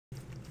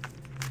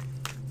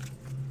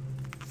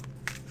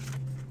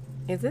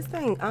Is this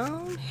thing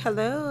on?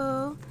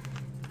 Hello.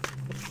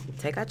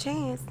 Take our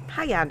chance.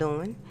 How y'all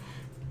doing?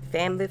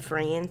 Family,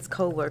 friends,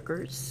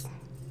 co-workers.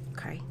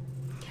 Okay.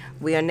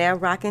 We are now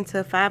rocking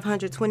to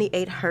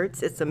 528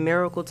 hertz. It's a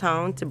miracle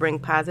tone to bring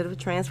positive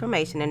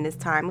transformation in this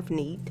time of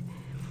need.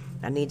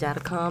 I need y'all to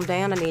calm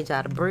down. I need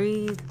y'all to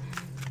breathe.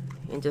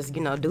 And just,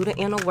 do the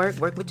inner work.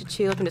 Work with your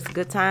children. It's a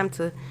good time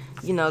to,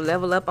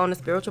 level up on the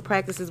spiritual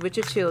practices with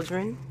your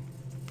children.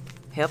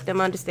 Help them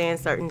understand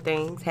certain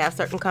things. Have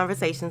certain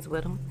conversations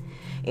with them.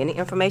 Any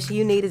information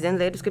you need is in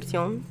the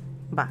description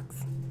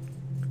box.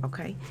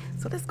 Okay?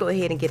 So let's go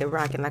ahead and get it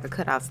rocking like a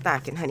cutout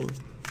stocking, honey.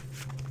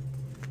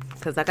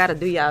 Because I got to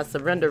do y'all a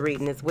surrender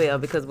reading as well.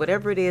 Because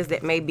whatever it is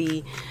that may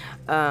be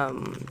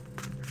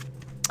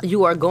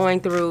you are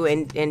going through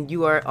and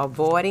you are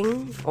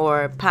avoiding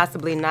or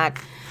possibly not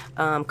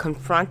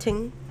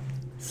confronting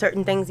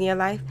certain things in your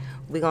life,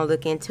 we're going to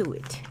look into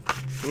it.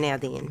 Now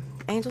then,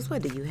 angels,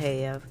 what do you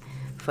have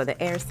for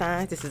the air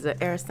signs? This is an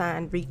air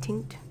sign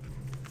reading.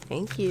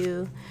 Thank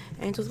you.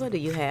 Angels, what do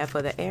you have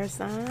for the air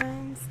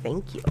signs?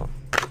 Thank you.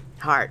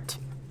 Heart.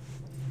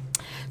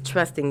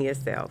 Trusting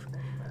yourself.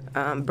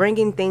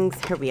 Bringing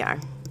things, here we are.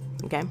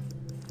 Okay?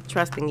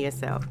 Trusting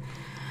yourself.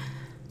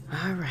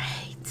 All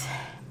right.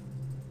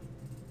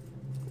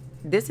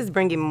 This is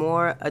bringing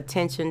more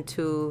attention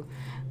to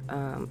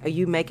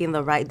you making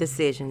the right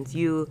decisions.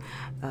 You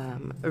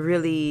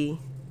really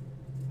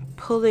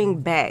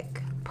pulling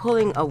back,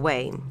 pulling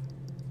away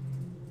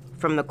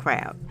from the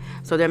crowd.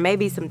 So there may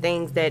be some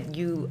things that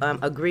you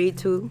agreed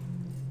to,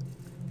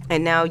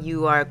 and now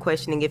you are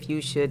questioning if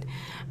you should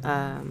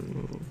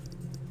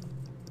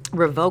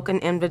revoke an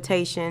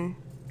invitation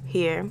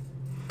here.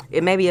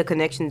 It may be a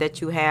connection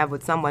that you have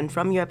with someone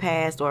from your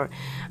past, or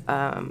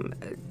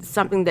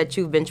something that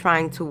you've been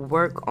trying to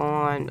work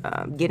on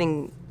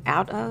getting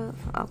out of.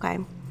 Okay.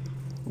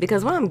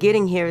 Because what I'm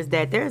getting here is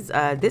that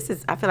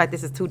I feel like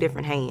this is two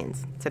different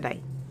hands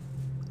today.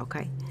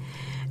 Okay.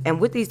 And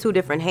with these two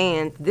different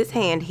hands, this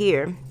hand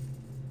here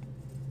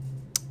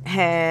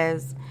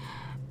has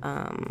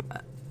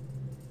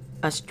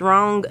a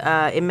strong,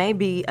 it may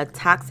be a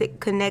toxic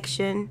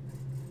connection,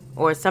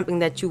 or something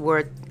that you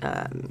were,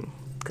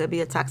 could be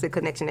a toxic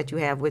connection that you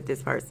have with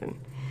this person.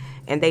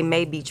 And they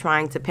may be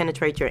trying to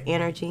penetrate your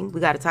energy.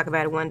 We got to talk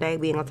about it one day.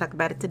 We ain't going to talk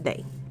about it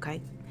today.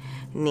 Okay.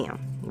 Now,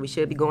 we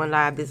should be going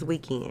live this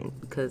weekend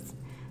because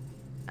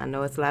I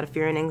know it's a lot of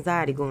fear and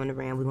anxiety going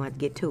around. We're going to have to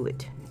get to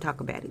it and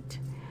talk about it.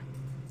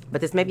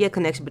 But this may be a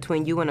connection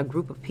between you and a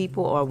group of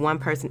people, or one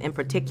person in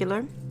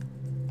particular,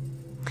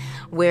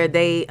 where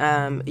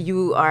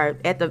you are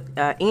at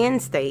the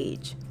end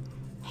stage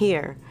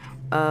here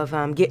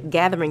of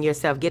gathering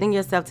yourself, getting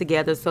yourself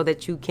together so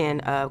that you can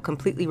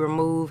completely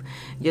remove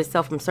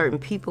yourself from certain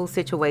people,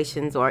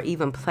 situations, or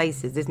even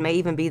places. This may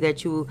even be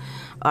that you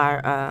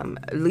are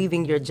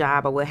leaving your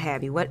job or what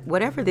have you.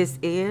 Whatever this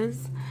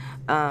is,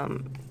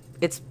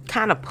 it's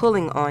kind of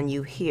pulling on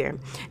you here.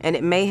 And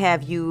it may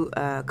have you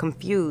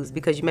confused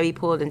because you may be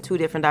pulled in two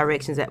different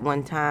directions at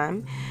one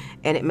time.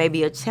 And it may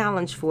be a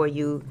challenge for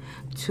you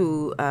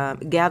to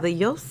gather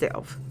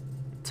yourself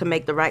to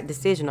make the right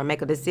decision, or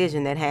make a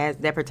decision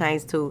that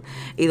pertains to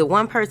either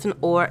one person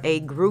or a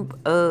group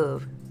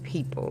of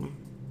people.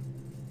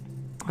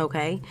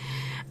 Okay?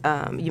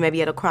 You may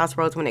be at a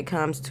crossroads when it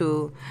comes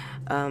to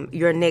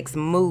your next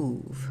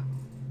move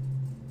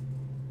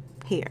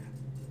here.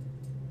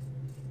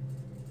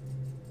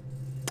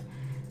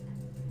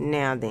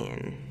 Now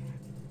then,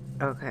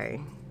 okay.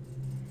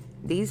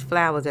 These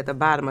flowers at the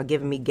bottom are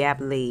giving me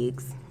gap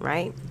legs,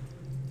 right?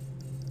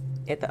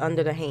 At the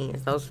under the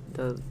hands,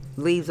 the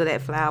leaves of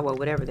that flower,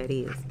 whatever that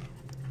is.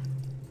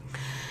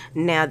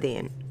 Now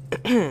then,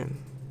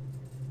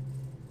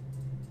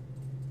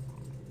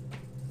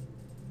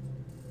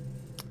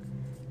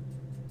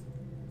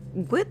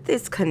 with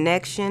this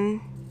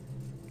connection,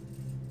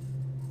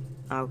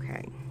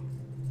 okay,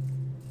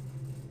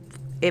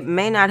 it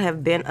may not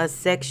have been a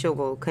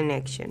sexual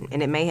connection,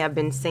 and it may have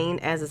been seen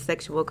as a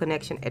sexual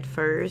connection at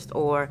first,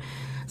 or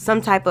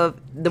some type of,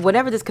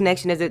 whatever this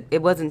connection is,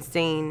 it wasn't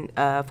seen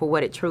for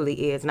what it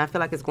truly is. And I feel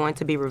like it's going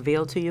to be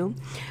revealed to you.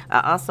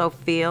 I also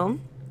feel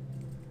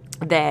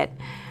that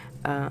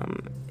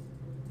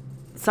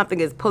something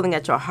is pulling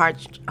at your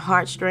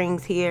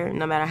heartstrings here.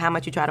 No matter how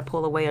much you try to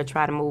pull away or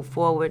try to move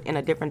forward in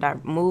a different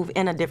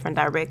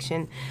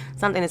direction,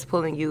 something is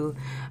pulling you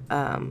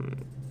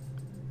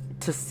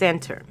to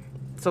center.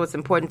 So it's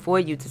important for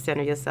you to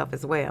center yourself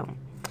as well.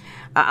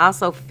 I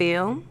also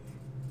feel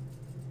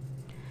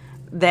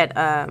that,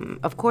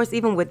 of course,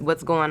 even with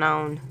what's going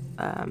on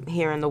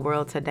here in the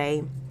world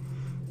today,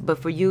 but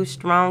for you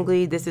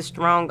strongly, this is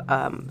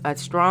a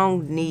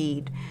strong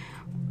need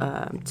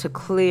to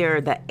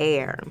clear the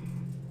air,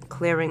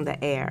 clearing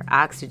the air,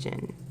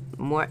 oxygen,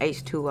 more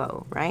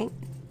H2O, right?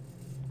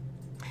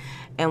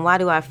 And why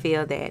do I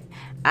feel that?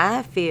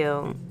 I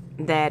feel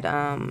that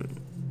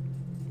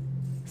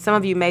some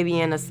of you may be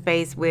in a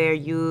space where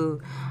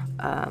you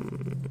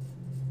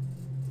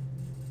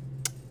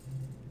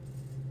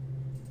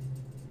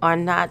are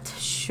not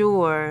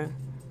sure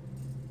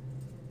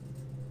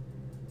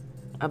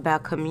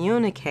about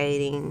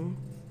communicating.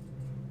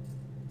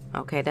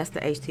 Okay, that's the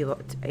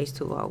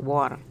H2O,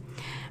 water.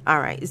 All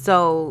right,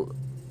 so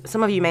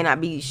some of you may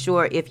not be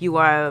sure if you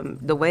are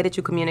the way that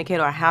you communicate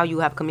or how you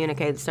have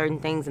communicated certain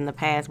things in the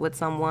past with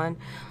someone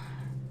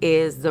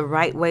is the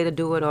right way to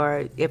do it,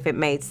 or if it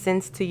made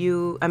sense to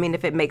you. I mean,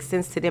 if it makes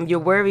sense to them. You're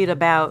worried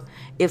about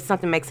if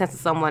something makes sense to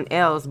someone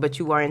else, but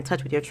you are in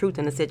touch with your truth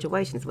in the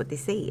situation, is what they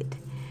said.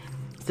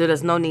 So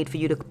there's no need for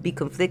you to be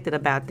conflicted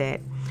about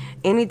that.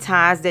 Any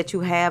ties that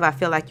you have, I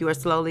feel like you are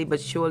slowly but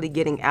surely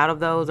getting out of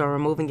those or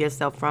removing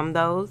yourself from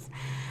those.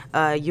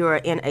 You're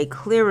in a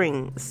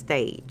clearing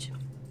stage.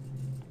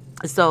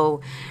 So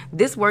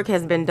this work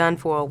has been done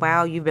for a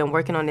while. You've been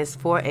working on this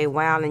for a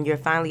while, and you're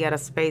finally at a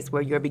space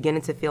where you're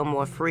beginning to feel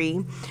more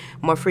free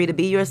to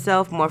be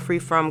yourself, more free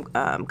from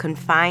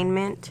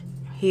confinement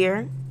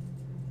here.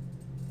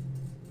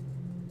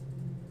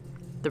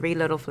 3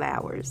 little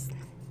flowers.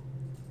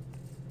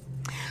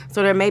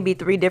 So there may be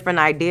 3 different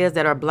ideas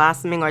that are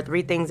blossoming, or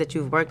 3 things that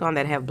you've worked on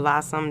that have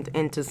blossomed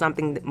into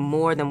something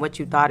more than what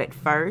you thought at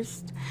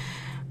first.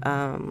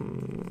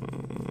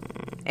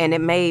 And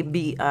it may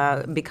be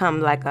become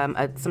like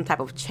some type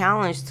of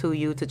challenge to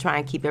you to try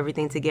and keep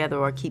everything together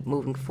or keep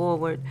moving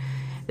forward.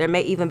 There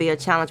may even be a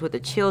challenge with the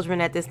children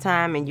at this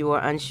time, and you are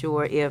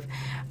unsure if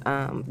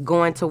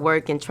going to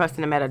work and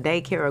trusting them at a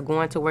daycare or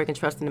going to work and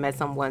trusting them at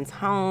someone's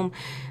home,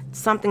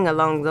 something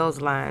along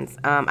those lines.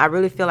 I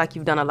really feel like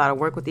you've done a lot of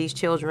work with these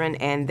children,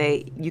 and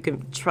you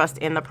can trust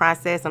in the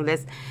process,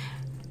 unless,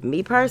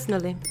 me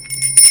personally,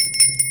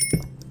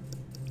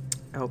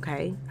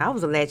 okay, I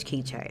was a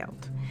latchkey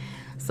child.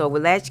 So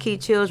with latchkey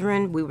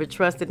children, we were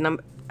trusted.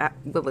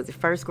 What was it,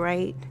 1st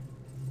grade?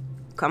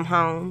 Come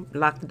home,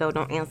 lock the door,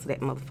 don't answer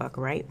that motherfucker,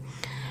 right?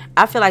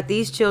 I feel like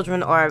these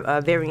children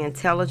are very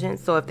intelligent.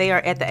 So if they are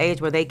at the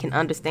age where they can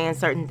understand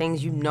certain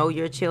things, you know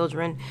your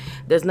children,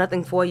 there's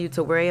nothing for you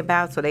to worry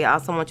about. So they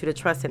also want you to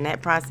trust in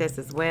that process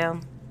as well.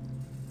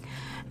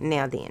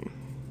 Now then,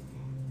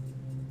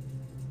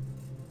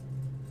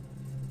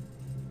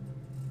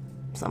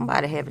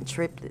 somebody having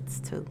triplets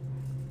too.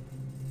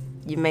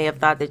 You may have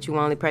thought that you were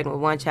only pregnant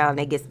with one child,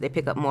 and they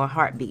pick up more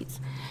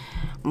heartbeats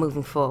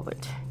moving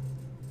forward.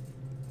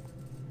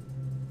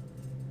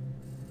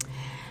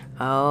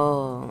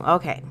 Oh,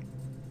 okay.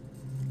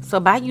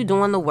 So by you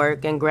doing the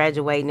work and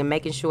graduating and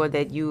making sure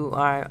that you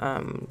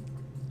are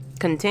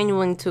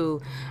continuing to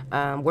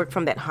work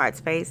from that heart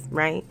space,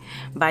 right?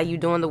 By you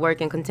doing the work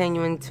and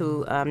continuing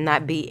to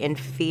not be in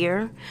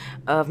fear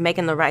of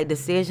making the right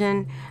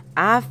decision,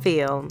 I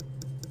feel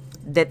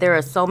that there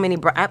are so many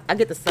I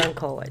get the Sun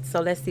card, so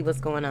let's see what's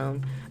going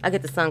on. I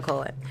get the Sun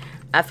card.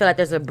 I feel like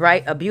there's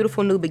a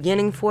beautiful new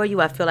beginning for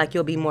you. I feel like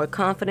you'll be more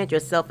confident. Your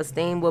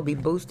self-esteem will be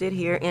boosted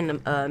here in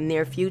the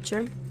near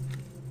future.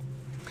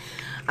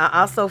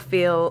 I also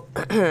feel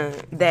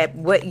that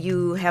what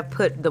you have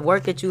put, the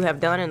work that you have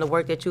done and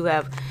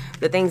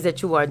the things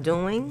that you are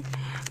doing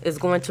is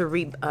going to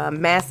reap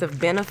massive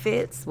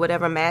benefits,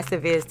 whatever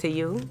massive is to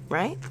you,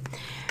 right?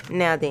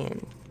 Now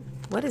then,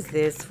 what is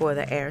this for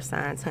the air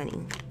signs,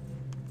 honey?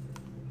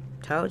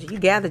 Told you, you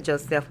gathered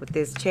yourself with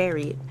this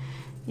Chariot.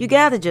 You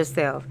gathered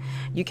yourself.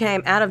 You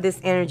came out of this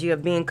energy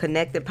of being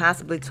connected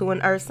possibly to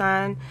an earth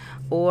sign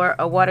or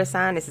a water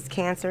sign. This is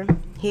Cancer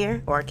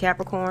here, or a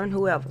Capricorn,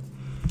 whoever.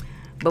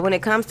 But when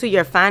it comes to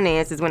your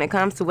finances, when it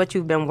comes to what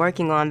you've been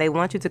working on, they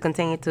want you to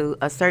continue to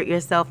assert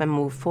yourself and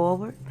move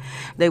forward.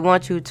 They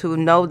want you to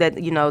know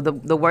that, you know,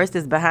 the worst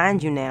is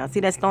behind you now. See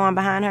that storm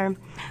behind her?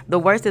 The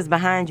worst is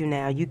behind you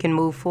now. You can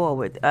move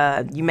forward.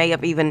 You may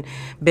have even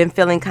been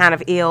feeling kind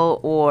of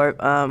ill, or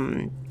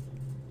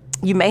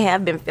you may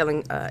have been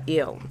feeling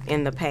ill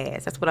in the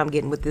past. That's what I'm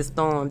getting with this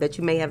storm, that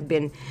you may have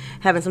been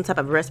having some type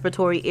of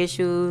respiratory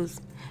issues,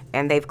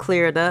 and they've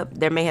cleared up.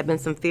 There may have been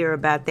some fear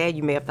about that.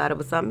 You may have thought it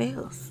was something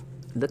else.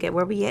 Look at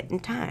where we're at in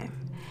time.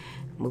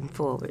 Moving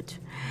forward.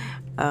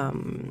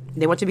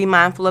 They want you to be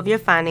mindful of your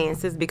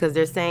finances, because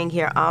they're saying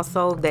here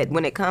also that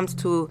when it comes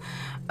to,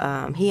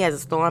 he has a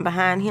storm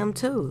behind him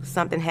too.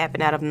 Something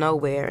happened out of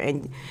nowhere,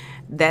 and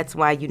that's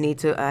why you need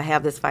to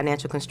have this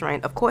financial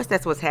constraint. Of course,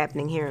 that's what's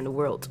happening here in the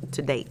world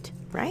to date,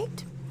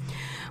 right?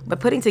 But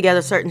putting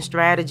together certain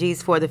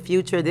strategies for the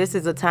future, this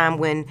is a time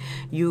when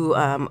you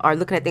are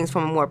looking at things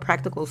from a more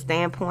practical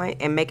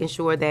standpoint and making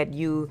sure that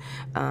you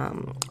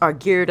are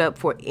geared up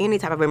for any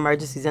type of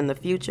emergencies in the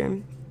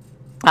future.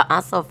 I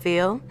also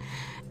feel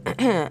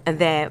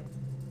that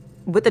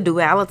with the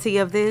duality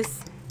of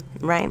this,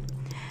 right?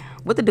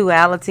 With the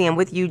duality and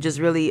with you just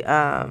really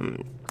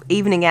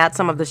evening out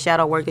some of the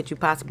shadow work that you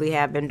possibly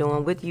have been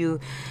doing, with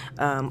you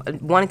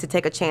wanting to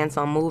take a chance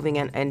on moving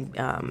and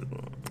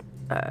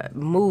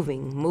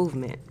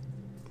movement.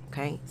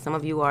 Okay, some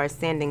of you are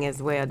ascending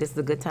as well. This is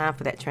a good time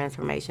for that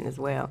transformation as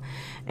well,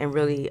 and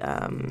really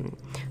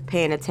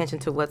paying attention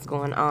to what's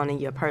going on in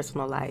your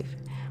personal life,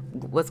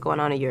 what's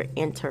going on in your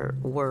inner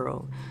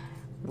world,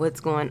 what's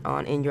going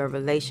on in your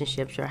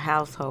relationships, your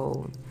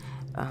household.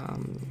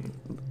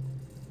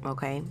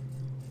 Okay.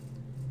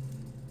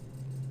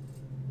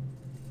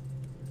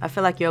 I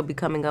feel like you'll be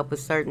coming up with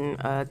certain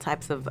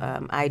types of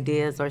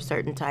ideas, or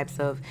certain types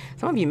of,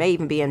 some of you may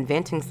even be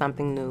inventing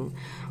something new,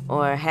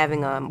 or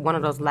having one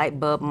of those light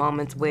bulb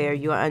moments where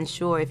you're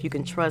unsure if you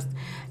can trust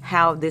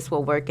how this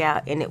will work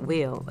out, and it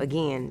will,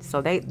 again.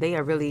 So they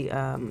are really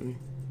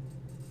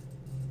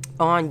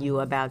on you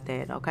about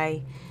that,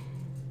 okay?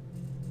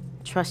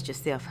 Trust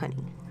yourself, honey.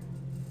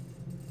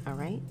 All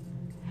right?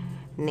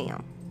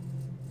 Now,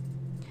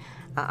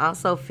 I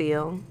also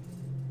feel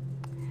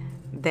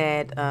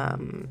that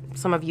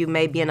some of you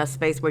may be in a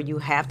space where you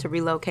have to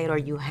relocate, or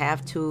you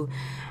have to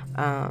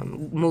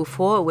move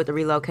forward with the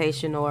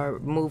relocation, or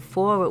move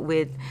forward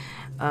with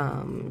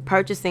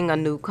purchasing a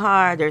new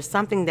car. There's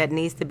something that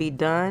needs to be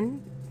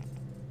done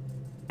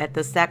at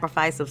the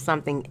sacrifice of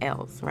something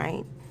else,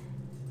 right?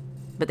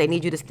 But they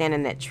need you to stand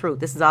in that truth.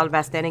 This is all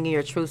about standing in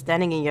your truth,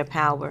 standing in your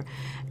power,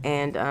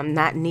 and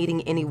not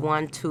needing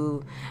anyone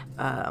to,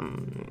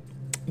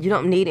 you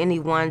don't need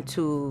anyone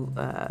to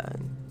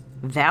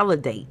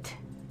validate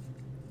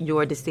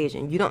your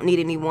decision. You don't need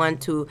anyone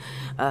to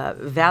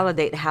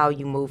validate how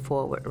you move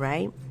forward,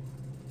 right?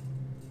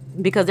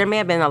 Because there may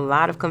have been a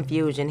lot of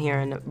confusion here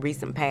in the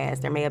recent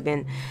past. There may have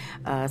been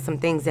some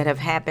things that have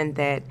happened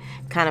that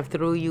kind of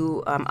threw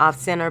you off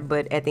center,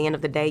 but at the end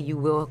of the day, you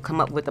will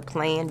come up with a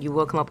plan. You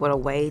will come up with a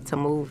way to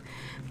move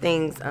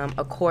things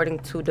according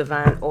to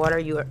divine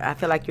order. I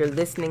feel like you're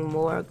listening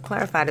more.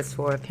 Clarify this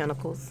Four of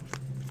Pentacles.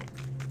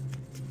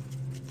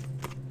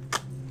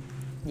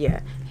 Yeah.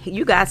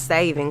 You got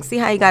savings. See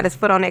how he got his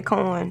foot on that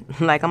coin?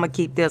 Like, I'm going to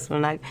keep this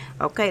one. Like,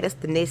 okay, that's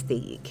the nest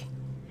egg.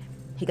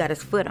 He got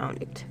his foot on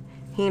it.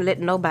 He ain't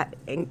letting nobody,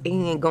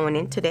 he ain't going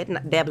into that,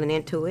 not dabbling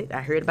into it.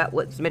 I heard about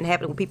what's been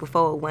happening with people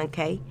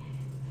 401k.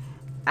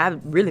 I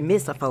really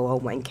miss a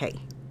 401k.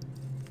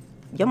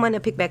 Your money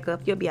will pick back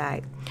up. You'll be all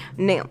right.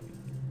 Now,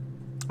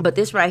 but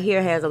this right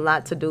here has a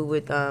lot to do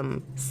with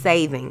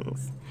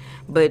savings.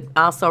 But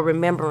also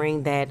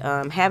remembering that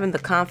having the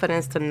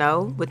confidence to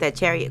know, with that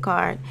Chariot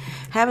card,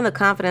 having the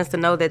confidence to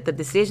know that the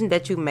decision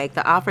that you make,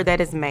 the offer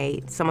that is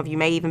made, some of you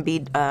may even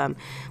be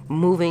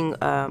moving,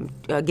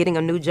 getting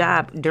a new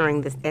job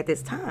at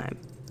this time,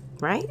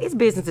 right? It's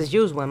business as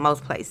usual in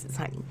most places,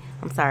 honey.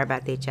 I'm sorry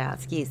about that, y'all.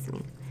 Excuse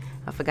me.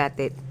 I forgot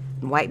that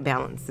white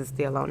balance is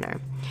still on there.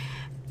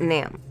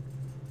 Now,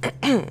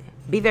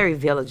 be very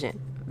vigilant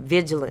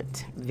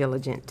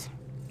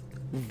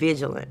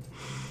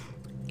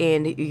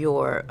in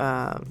your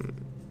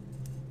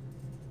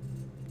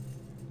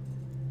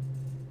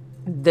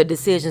the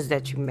decisions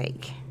that you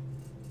make,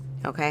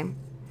 okay?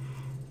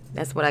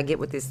 That's what I get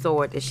with this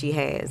sword that she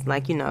has.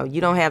 Like, you know, you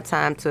don't have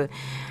time to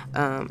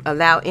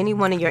allow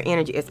anyone in your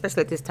energy,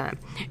 especially at this time.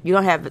 You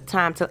don't have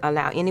time to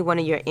allow anyone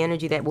in your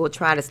energy that will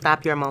try to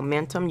stop your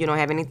momentum. You don't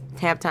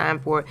have time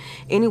for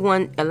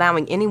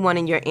allowing anyone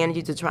in your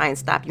energy to try and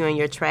stop you in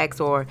your tracks,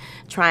 or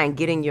try and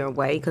get in your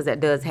way, because that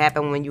does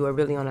happen when you are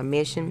really on a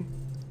mission.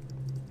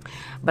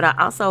 But I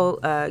also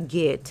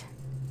get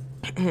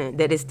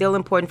that it's still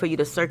important for you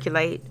to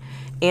circulate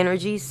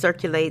energy,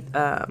 circulate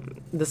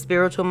the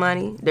spiritual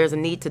money. There's a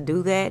need to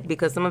do that,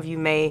 because some of you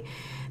may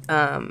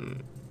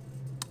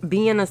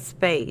be in a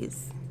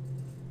space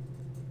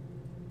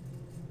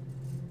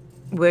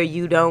where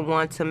you don't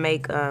want to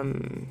make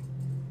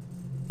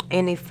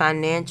any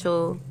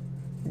financial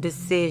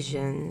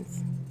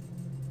decisions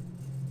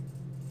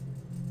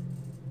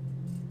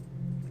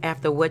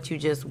after what you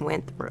just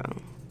went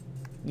through.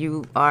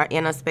 You are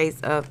in a space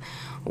of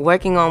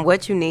working on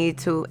what you need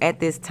to at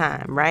this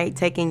time, right?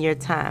 Taking your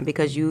time,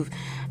 because you've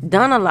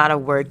done a lot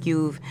of work.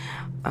 You've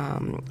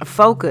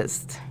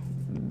focused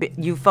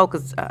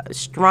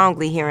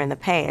strongly here in the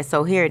past.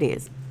 So here it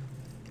is.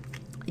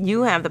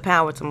 You have the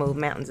power to move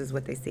mountains, is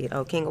what they said.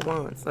 Oh, King of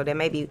Wands. So there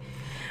may be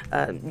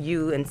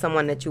you and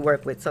someone that you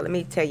work with. So let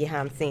me tell you how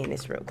I'm seeing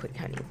this real quick,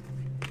 honey.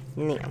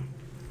 Now,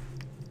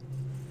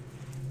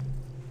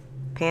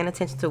 paying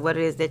attention to what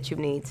it is that you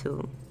need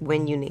to,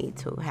 when you need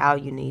to, how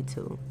you need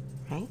to,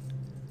 right?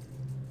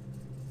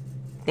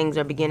 Things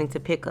are beginning to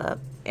pick up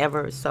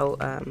ever so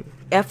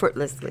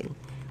effortlessly.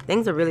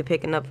 Things are really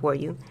picking up for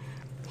you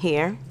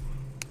here,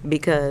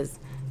 because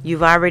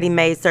you've already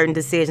made certain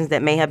decisions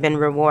that may have been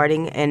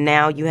rewarding, and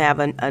now you have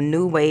a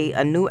new way,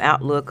 a new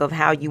outlook of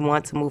how you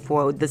want to move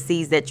forward, the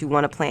seeds that you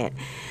want to plant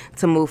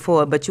to move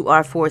forward. But you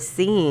are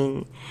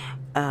foreseeing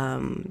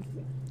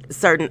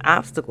certain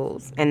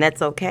obstacles, and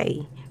that's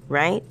okay,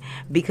 right?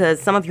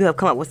 Because some of you have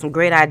come up with some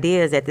great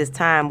ideas at this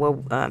time where,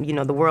 you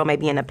know, the world may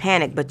be in a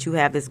panic, but you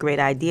have this great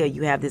idea.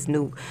 You have this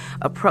new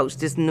approach,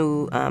 this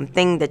new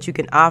thing that you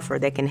can offer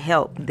that can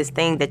help, this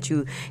thing that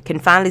you can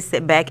finally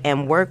sit back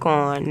and work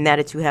on now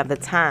that you have the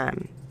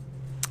time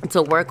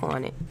to work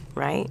on it,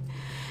 right?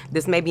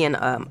 This may be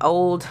an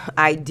old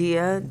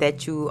idea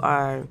that you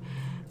are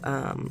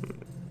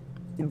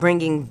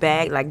bringing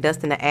back, like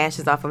dusting the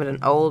ashes off of an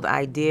old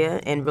idea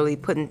and really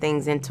putting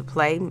things into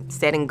play,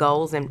 setting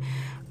goals and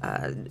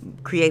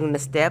creating the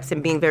steps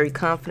and being very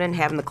confident,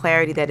 having the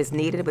clarity that is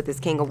needed with this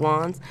King of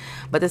Wands.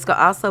 But this could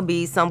also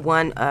be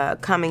someone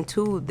coming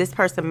to, this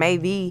person may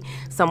be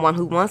someone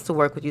who wants to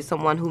work with you,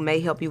 someone who may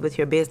help you with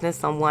your business,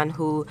 someone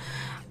who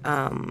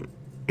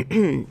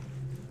can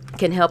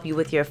help you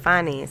with your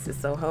finances.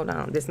 So hold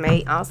on. This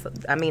may also,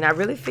 I mean, I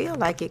really feel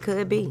like it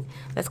could be.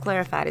 Let's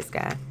clarify this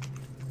guy.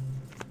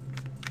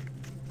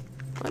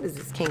 What is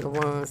this King of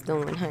Wands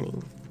doing, honey?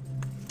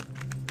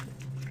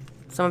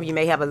 Some of you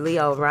may have a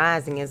Leo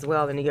rising as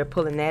well, and you're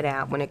pulling that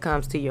out when it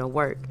comes to your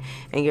work.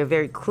 And you're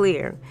very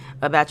clear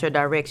about your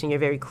direction. You're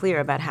very clear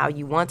about how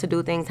you want to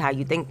do things, how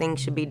you think things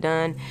should be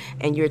done,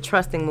 and you're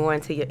trusting more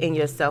in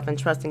yourself and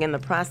trusting in the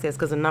process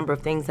because a number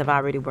of things have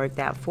already worked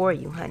out for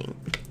you, honey.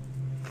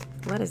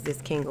 What does this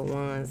King of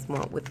Wands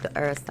want with the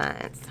earth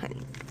signs,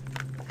 honey?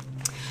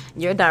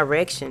 Your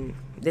direction.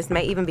 This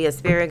may even be a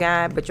spirit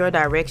guide, but your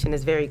direction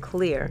is very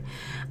clear.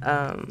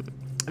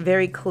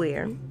 Very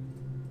clear.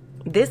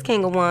 This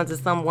King of Wands is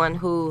someone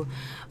who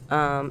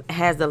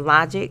has the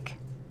logic,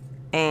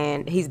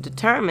 and he's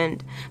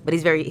determined, but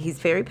he's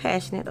very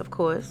passionate, of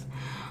course.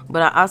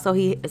 But I also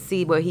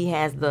see where he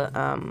has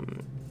the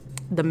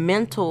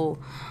mental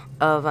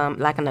of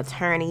like an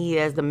attorney. He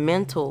has the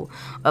mental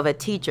of a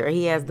teacher.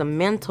 He has the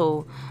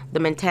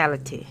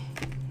mentality.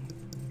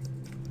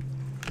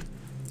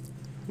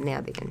 Now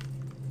then,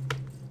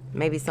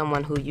 maybe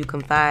someone who you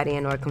confide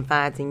in or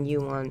confides in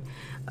you on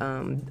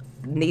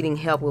needing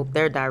help with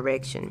their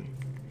direction.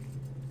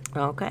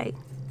 Okay,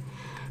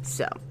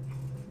 so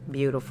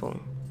beautiful.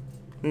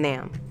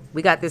 Now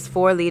we got this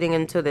 4 leading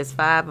into this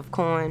 5 of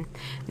coin.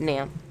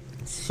 Now,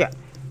 so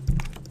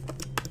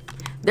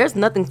there's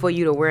nothing for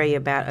you to worry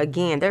about.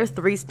 Again, there's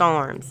 3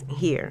 storms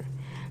here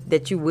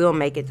that you will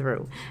make it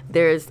through.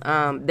 There's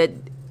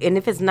and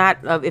if it's not,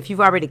 if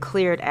you've already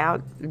cleared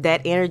out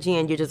that energy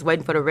and you're just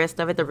waiting for the rest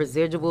of it, the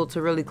residual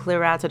to really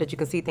clear out so that you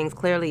can see things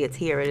clearly, it's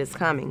here, it is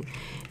coming,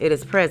 it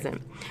is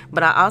present.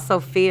 But I also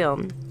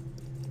feel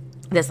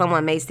that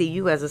someone may see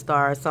you as a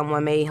star, or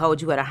someone may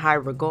hold you at a high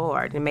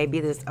regard. It may be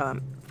this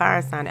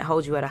fire sign that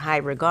holds you at a high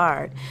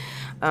regard.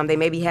 They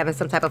may be having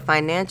some type of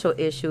financial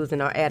issues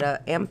and are at an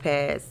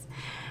impasse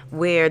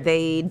where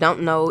they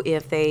don't know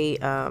if they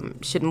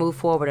should move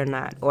forward or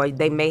not, or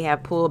they may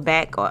have pulled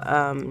back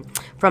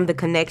from the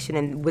connection,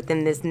 and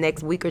within this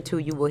next week or 2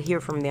 you will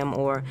hear from them,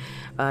 or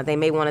they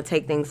may want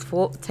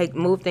to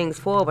move things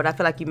forward. I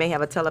feel like you may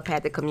have a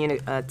telepathic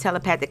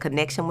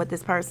connection with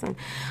this person,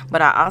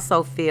 but I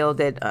also feel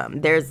that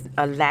there's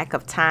a lack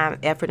of time,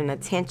 effort, and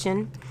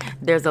attention.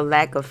 There's a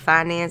lack of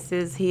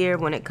finances here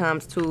when it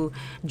comes to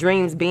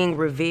dreams being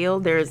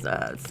revealed. There's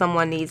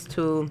someone needs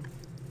to,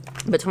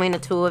 between the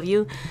 2 of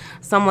you,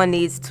 someone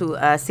needs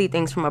to see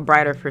things from a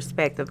brighter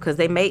perspective, because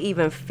they may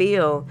even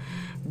feel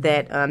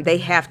that they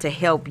have to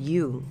help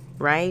you,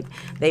 right?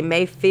 They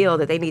may feel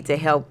that they need to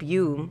help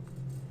you,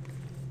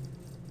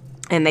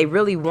 and they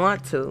really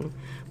want to,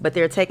 but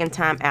they're taking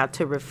time out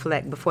to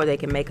reflect before they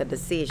can make a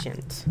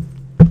decision.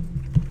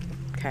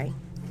 Okay?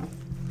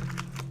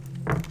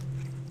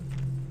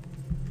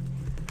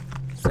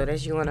 So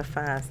that's you on a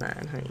 5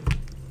 sign, honey.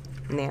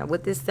 Now,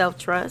 with this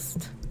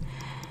self-trust,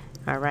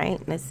 all right,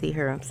 let's see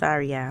here. I'm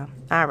sorry, y'all.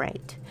 All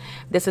right.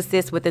 This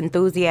assists with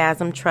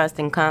enthusiasm, trust,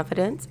 and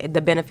confidence.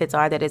 The benefits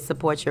are that it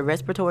supports your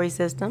respiratory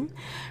system,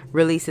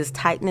 releases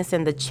tightness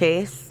in the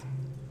chest.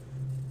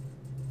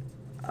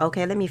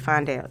 Okay, let me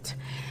find out.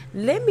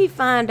 Let me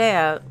find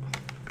out.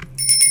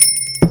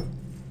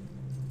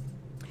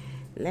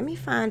 Let me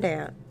find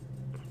out.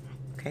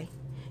 Okay.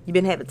 You've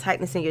been having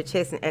tightness in your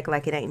chest and act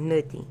like it ain't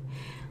nothing.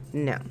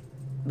 No.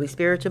 We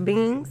spiritual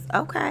beings.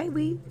 Okay,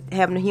 we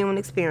having a human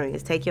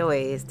experience. Take your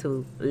ass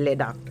to the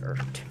doctor.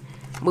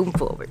 Moving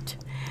forward.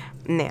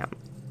 Now,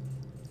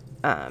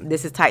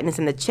 this is tightness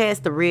in the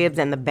chest, the ribs,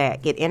 and the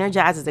back. It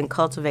energizes and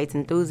cultivates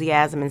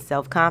enthusiasm and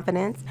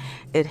self-confidence.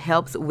 It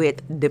helps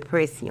with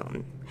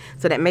depression.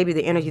 So that may be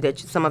the energy that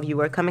some of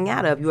you are coming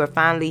out of. You are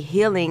finally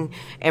healing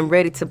and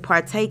ready to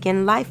partake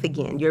in life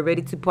again. You're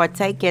ready to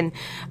partake in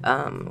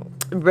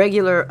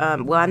regular,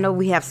 well, I know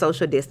we have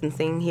social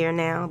distancing here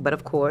now, but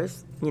of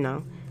course, you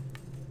know,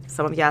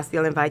 some of y'all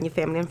still inviting your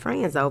family and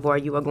friends over, or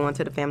you are going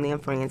to the family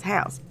and friends'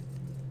 house.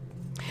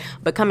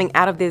 But coming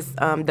out of this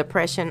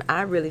depression,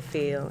 I really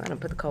feel, I don't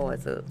put the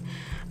cards up,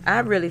 I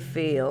really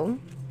feel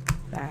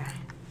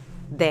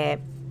that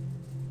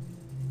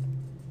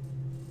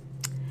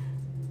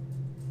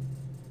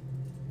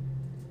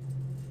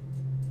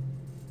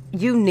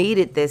you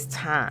needed this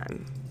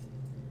time.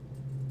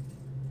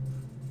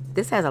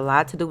 This has a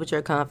lot to do with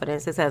your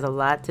confidence. This has a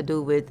lot to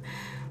do with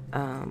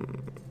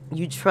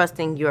you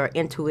trusting your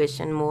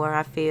intuition more,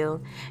 I feel,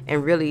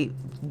 and really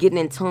getting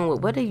in tune with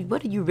what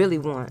do you really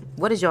want?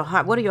 What is your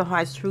heart? What are your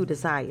heart's true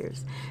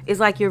desires? It's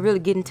like you're really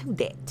getting to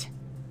that.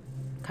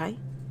 Okay?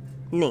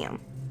 Now,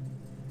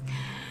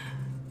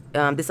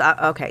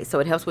 okay, so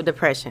it helps with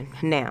depression.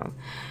 Now,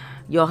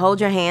 you'll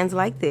hold your hands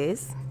like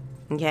this,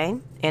 okay?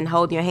 And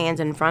hold your hands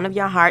in front of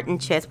your heart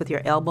and chest with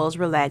your elbows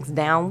relaxed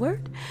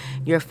downward.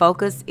 Your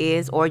focus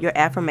is, or your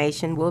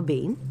affirmation will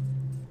be,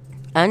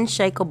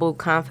 unshakable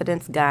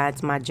confidence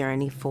guides my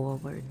journey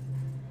forward.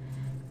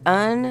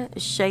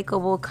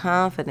 Unshakable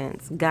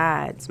confidence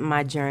guides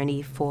my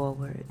journey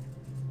forward.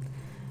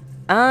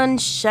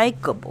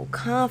 Unshakable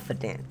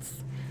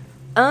confidence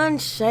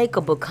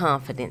Unshakable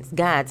confidence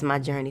guides my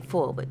journey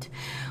forward.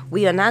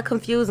 We are not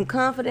confusing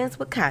confidence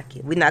with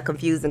cocky. We're not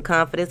confusing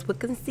confidence with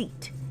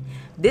conceit.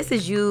 This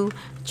is you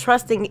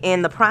trusting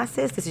in the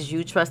process. This is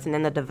you trusting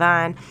in the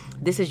divine.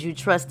 This is you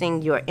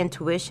trusting your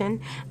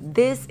intuition.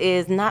 This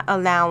is not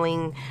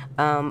allowing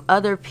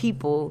other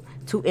people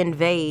to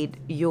invade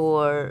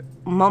your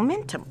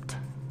momentum.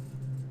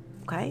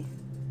 Okay?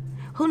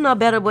 Who know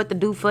better what to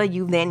do for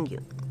you than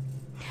you?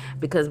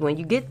 Because when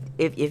you get,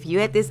 if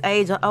you're at this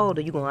age or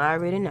older, you're going to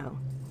already know.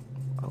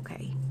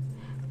 Okay?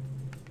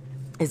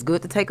 It's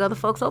good to take other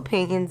folks'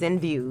 opinions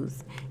and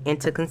views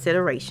into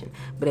consideration.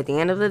 But at the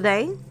end of the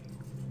day,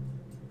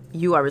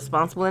 you are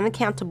responsible and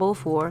accountable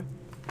for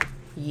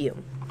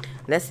you.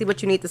 Let's see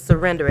what you need to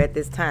surrender at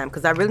this time,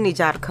 because I really need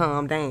y'all to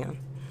calm down.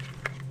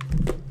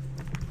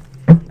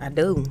 I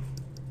do.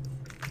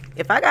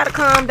 If I got to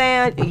calm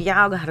down,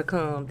 y'all got to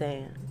calm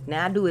down.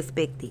 Now, I do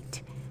expect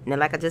it. Now,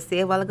 like I just said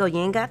a while ago, you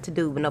ain't got to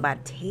do what nobody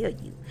tell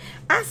you.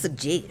 I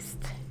suggest.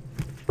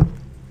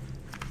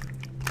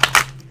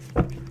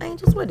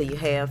 Angels, what do you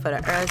have for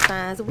the earth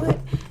signs? What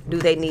do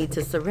they need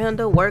to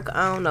surrender, work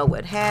on, or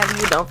what have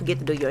you? Don't forget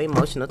to do your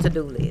emotional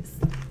to-do list.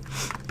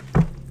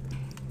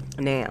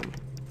 Now,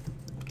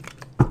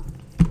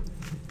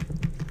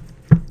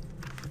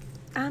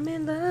 I'm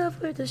in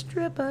love with the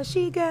stripper.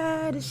 She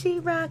got it, she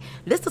rock.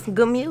 Listen to some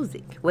good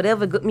music.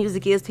 Whatever good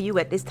music is to you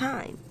at this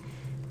time.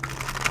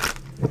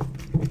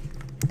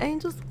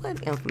 Angels,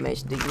 what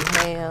information do you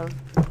have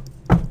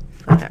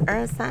for the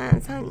earth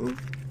signs, honey?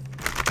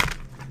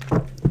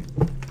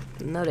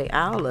 No, they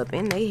all up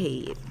in their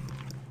head.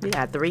 We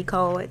got 3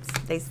 cards,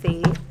 they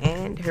said,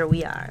 and here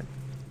we are.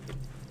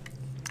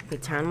 We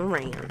turn them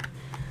around.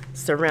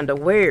 Surrender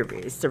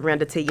worries,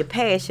 surrender to your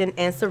passion,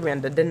 and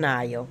surrender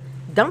denial.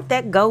 Don't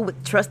that go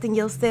with trusting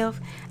yourself?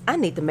 I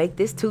need to make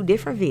this 2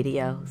 different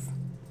videos.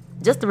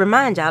 Just to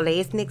remind y'all,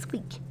 it's next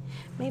week.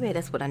 Maybe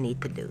that's what I need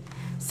to do.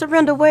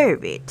 Surrender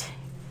worried.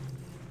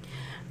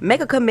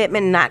 Make a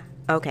commitment not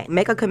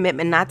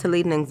to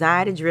lead an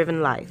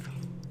anxiety-driven life.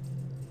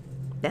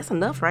 That's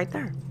enough right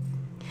there.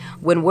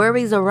 When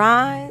worries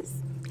arise,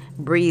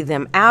 breathe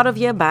them out of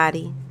your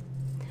body.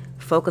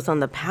 Focus on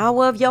the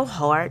power of your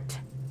heart.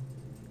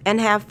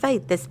 And have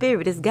faith that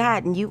Spirit is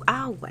guiding you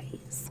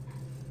always.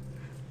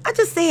 I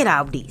just said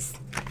all these.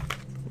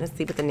 Let's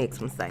see what the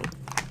next one say.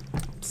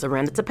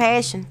 Surrender to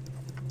passion.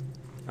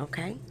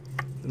 Okay.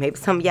 Maybe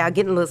some of y'all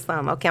getting a little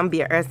something. Okay, I'm going to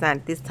be an earth sign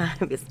at this time.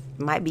 It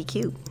might be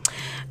cute.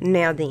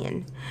 Now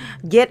then,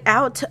 get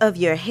out of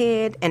your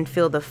head and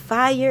feel the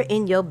fire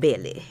in your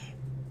belly.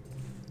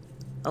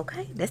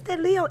 Okay, that's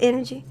that Leo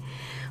energy.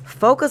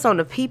 Focus on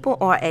the people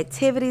or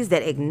activities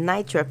that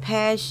ignite your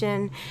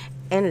passion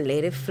and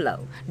let it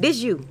flow. This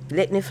you,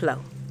 letting it flow.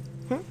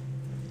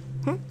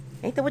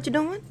 Ain't that what you're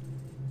doing?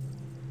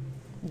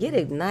 Get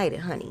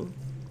ignited, honey.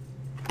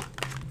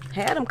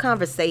 Have them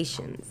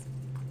conversations.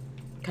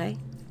 Okay?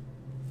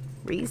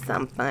 Read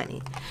something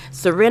funny.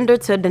 Surrender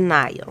to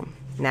denial.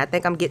 Now, I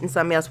think I'm getting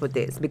something else with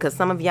this, because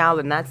some of y'all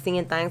are not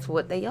seeing things for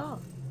what they are.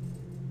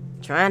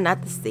 Trying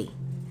not to see.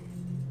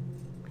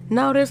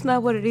 No, that's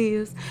not what it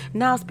is.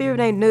 No, Spirit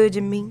ain't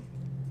nudging me.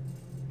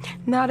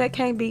 No, that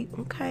can't be.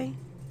 Okay.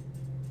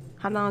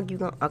 How long you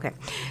gonna? Okay.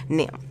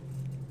 Now,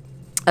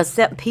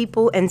 accept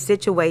people and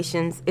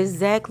situations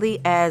exactly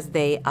as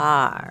they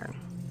are.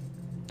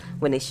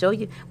 When they show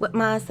you, what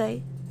mine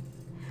say?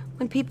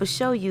 When people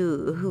show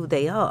you who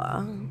they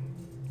are,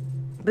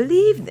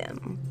 believe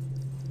them,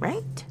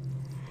 right?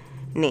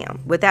 Now,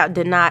 without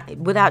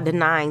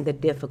denying the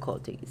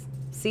difficulties.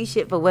 See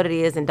shit for what it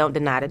is and don't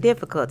deny the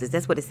difficulties.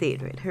 That's what it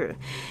said right here.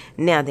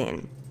 Now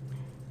then,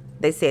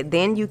 they said,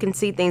 then you can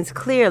see things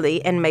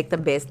clearly and make the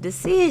best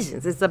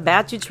decisions. It's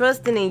about you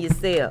trusting in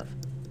yourself.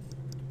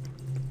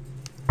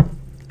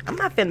 I'm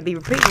not finna be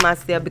repeating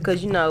myself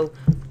because, you know,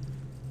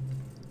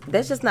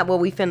 that's just not what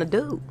we finna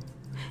do.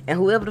 And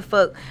whoever the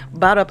fuck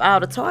bought up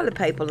all the toilet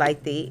paper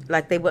like they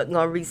wasn't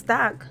gonna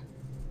restock.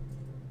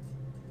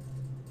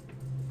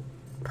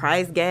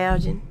 Price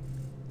gorging.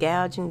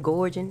 I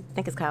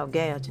think it's called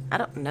gouging. I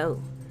don't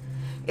know.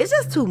 It's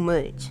just too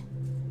much.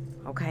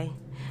 Okay?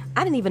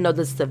 I didn't even know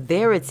the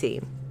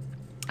severity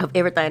of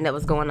everything that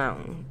was going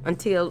on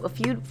until a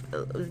few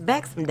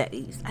back some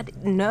days. I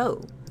didn't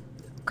know.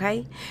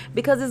 Okay?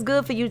 Because it's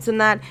good for you to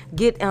not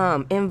get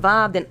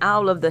involved in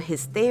all of the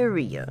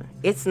hysteria.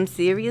 It's some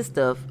serious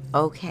stuff.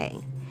 Okay.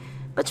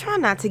 But try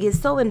not to get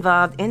so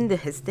involved in the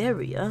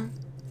hysteria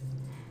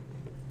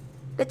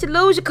that you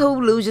lose your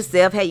cool, lose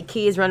yourself, have your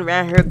kids running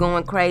around here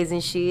going crazy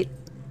and shit.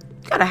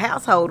 You got a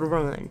household to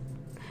run.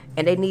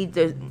 And they need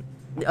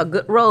a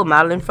good role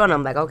model in front of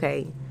them. Like,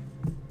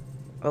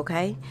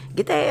 okay,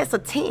 get their ass a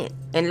tent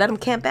and let them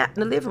camp out in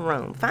the living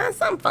room. Find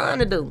something fun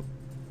to do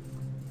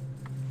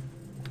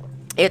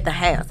at the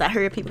house. I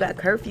heard people got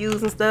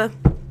curfews and stuff.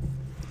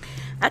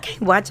 I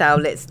can't watch all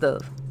that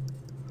stuff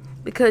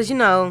because, you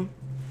know,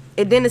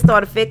 then it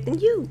start affecting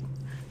you.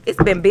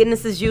 It's been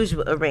business as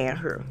usual around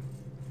here.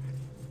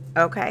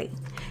 Okay?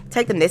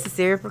 Take the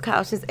necessary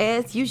precautions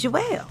as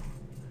usual.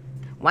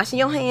 Washing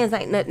your hands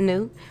ain't nothing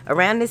new.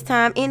 Around this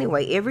time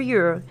anyway, every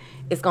year,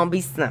 it's going to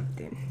be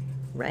something,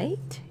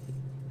 right?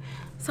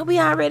 So we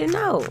already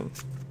know.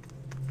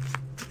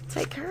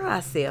 Take care of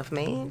ourselves,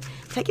 man.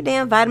 Take your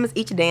damn vitamins,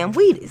 eat your damn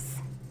Wheaties.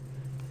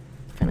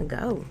 Gonna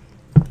go.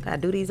 Gotta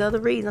do these other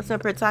reads. I'm sitting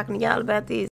up here talking to y'all about this.